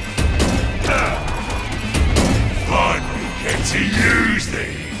 Finally get to use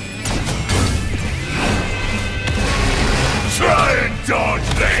these. Try and dodge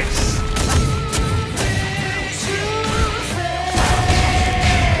this.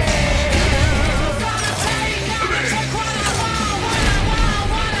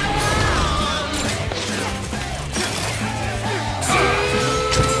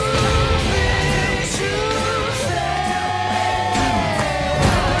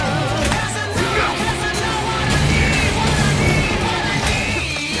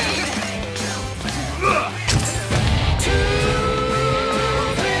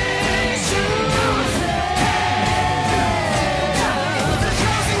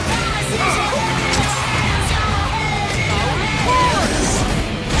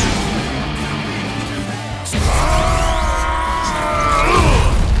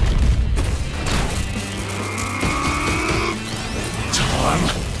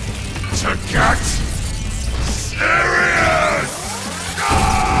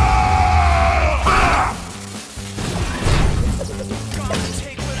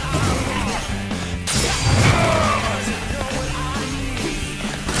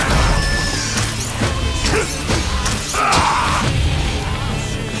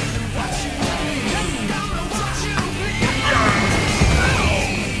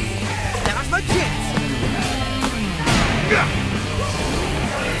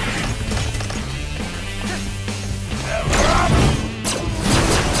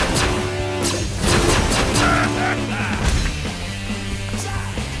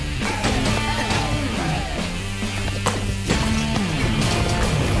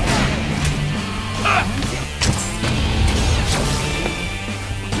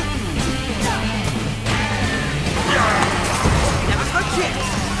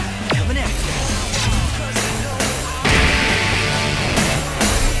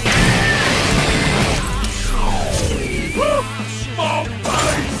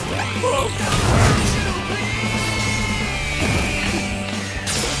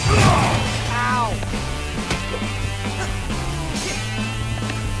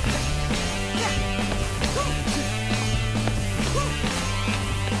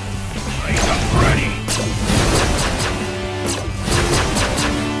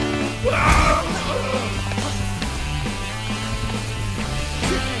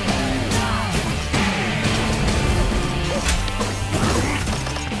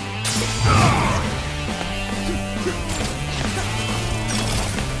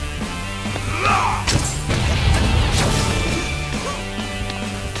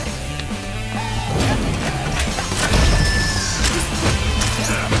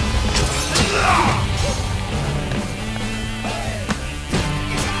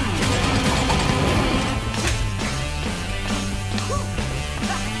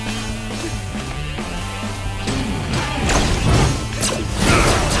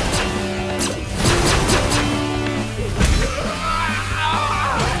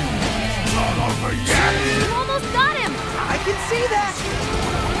 can see that!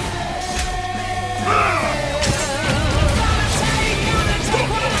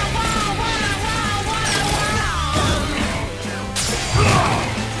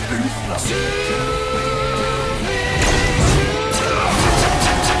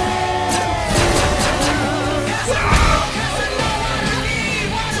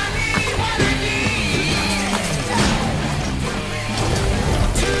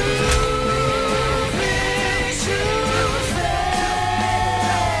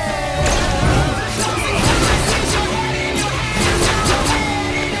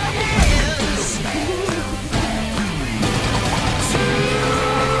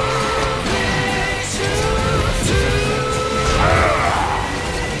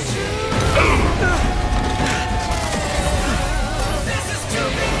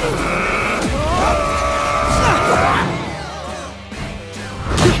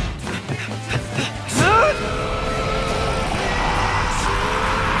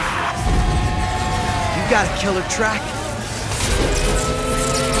 Got a killer track.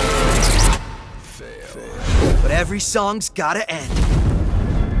 Fail. But every song's gotta end.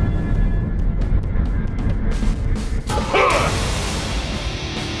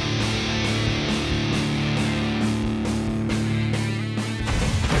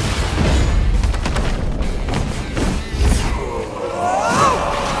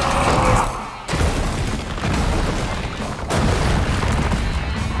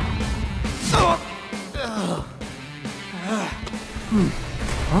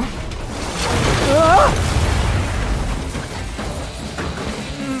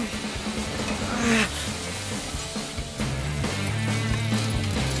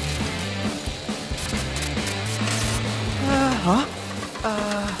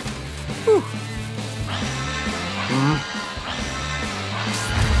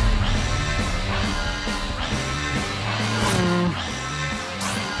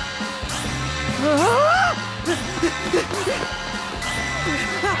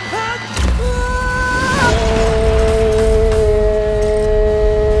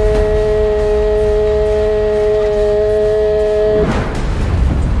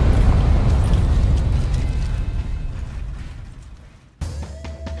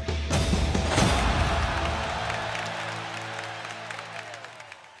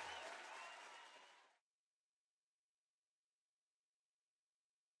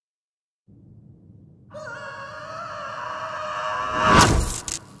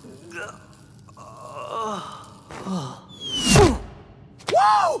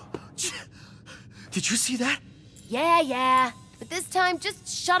 Whoa! Did you see that? Yeah. But this time, just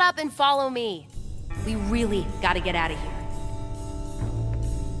shut up and follow me. We really gotta get out of here.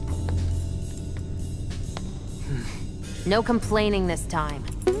 No complaining this time.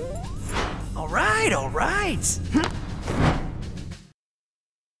 All right.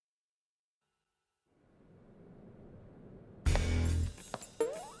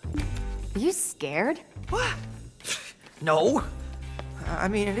 Are you scared? What? No. I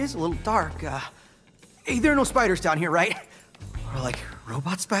mean, it is a little dark. Hey, there are no spiders down here, right? Or like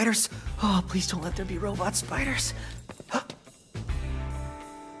robot spiders? Oh, please don't let there be robot spiders.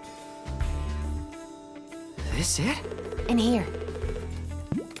 This it? In here.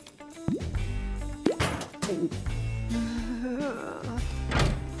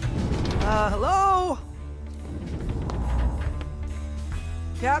 Hello?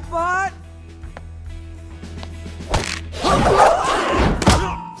 Catbot?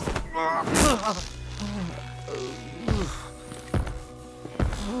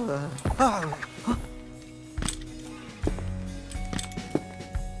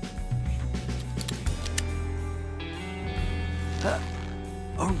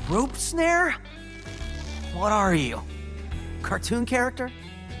 A rope snare? What are you? Cartoon character?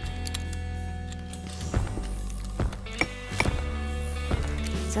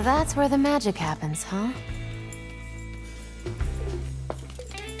 So that's where the magic happens, huh?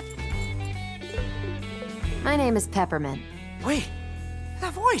 My name is Peppermint. Wait,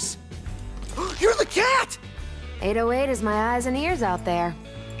 that voice! You're the cat! 808 is my eyes and ears out there.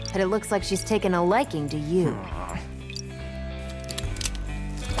 But it looks like she's taken a liking to you.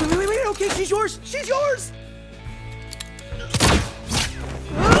 Wait, okay, she's yours! She's yours!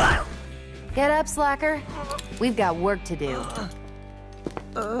 Get up, slacker. We've got work to do.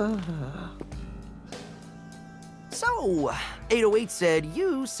 So, 808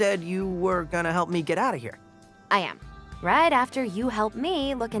 said you were gonna help me get out of here. I am. Right after you help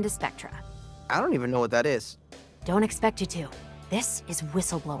me look into Spectra. I don't even know what that is. Don't expect you to. This is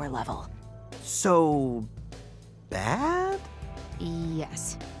whistleblower level. So... bad?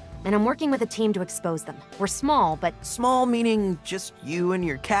 Yes. and I'm working with a team to expose them. We're small, but... Small meaning just you and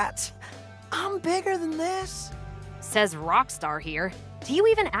your cats? I'm bigger than this. Says Rockstar here. Do you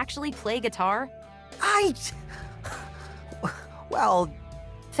even actually play guitar? Well...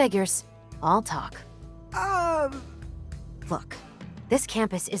 Figures. I'll talk. Look, this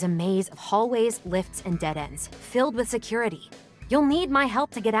campus is a maze of hallways, lifts, and dead ends, filled with security. You'll need my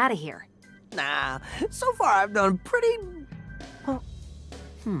help to get out of here. Nah, so far I've done pretty...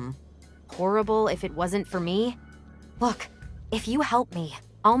 Horrible if it wasn't for me? Look, if you help me,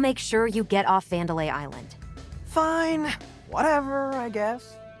 I'll make sure you get off Vandalay Island. Fine. Whatever, I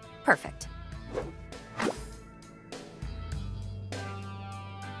guess. Perfect.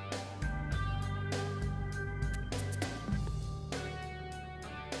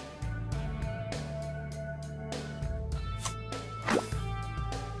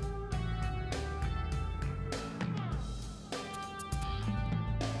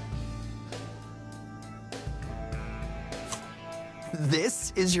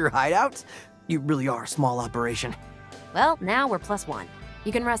 This is your hideout? You really are a small operation. Well, now we're +1.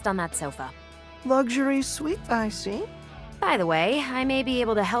 You can rest on that sofa. Luxury suite, I see. By the way, I may be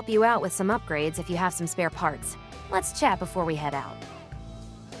able to help you out with some upgrades if you have some spare parts. Let's chat before we head out.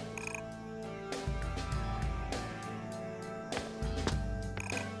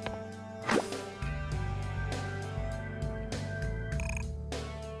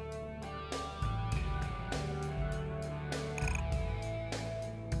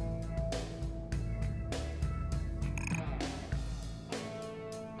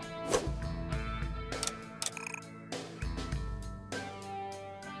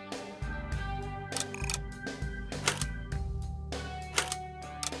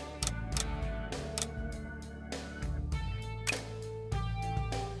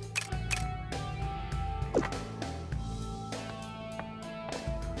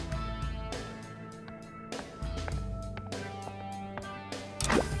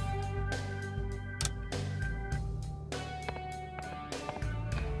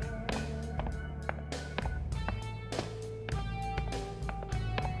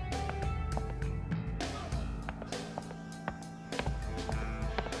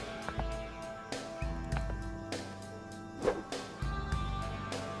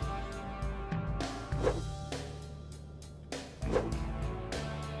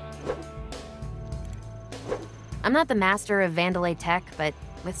 I'm not the master of Vandalay tech, but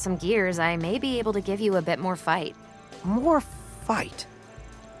with some gears, I may be able to give you a bit more fight. More fight?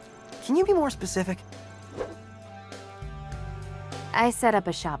 Can you be more specific? I set up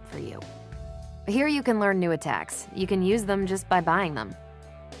a shop for you. Here you can learn new attacks. You can use them just by buying them.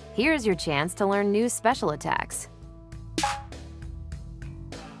 Here's your chance to learn new special attacks.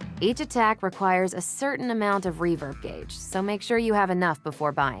 Each attack requires a certain amount of reverb gauge, so make sure you have enough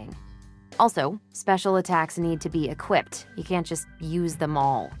before buying. Also, special attacks need to be equipped. You can't just use them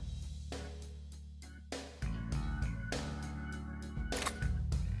all.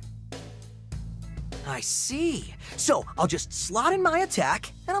 I see. So, I'll just slot in my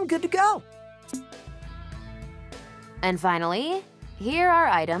attack, and I'm good to go. And finally, here are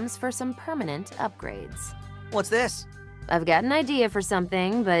items for some permanent upgrades. What's this? I've got an idea for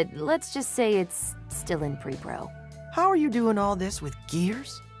something, but let's just say it's still in pre-pro. How are you doing all this with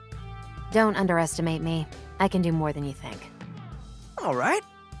gears? Don't underestimate me. I can do more than you think. All right.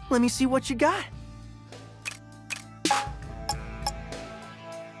 Let me see what you got.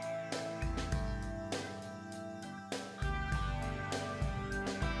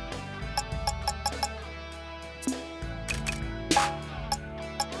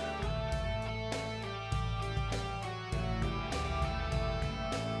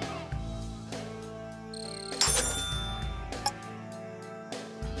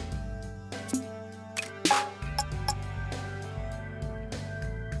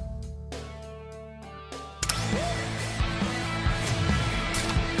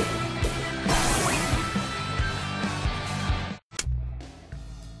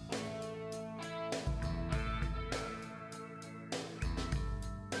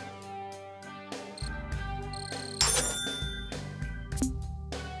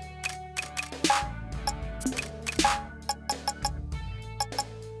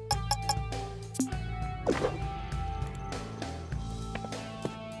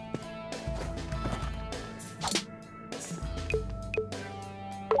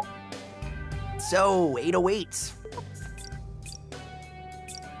 So, 808s.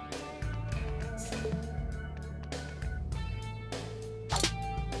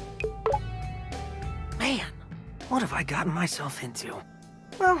 Man, what have I gotten myself into?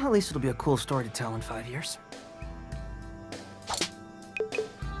 Well, at least it'll be a cool story to tell in 5 years.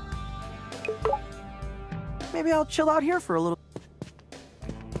 Maybe I'll chill out here for a little.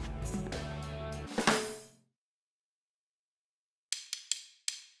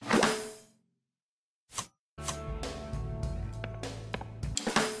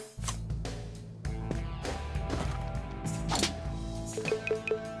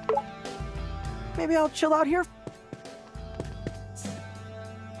 Maybe I'll chill out here.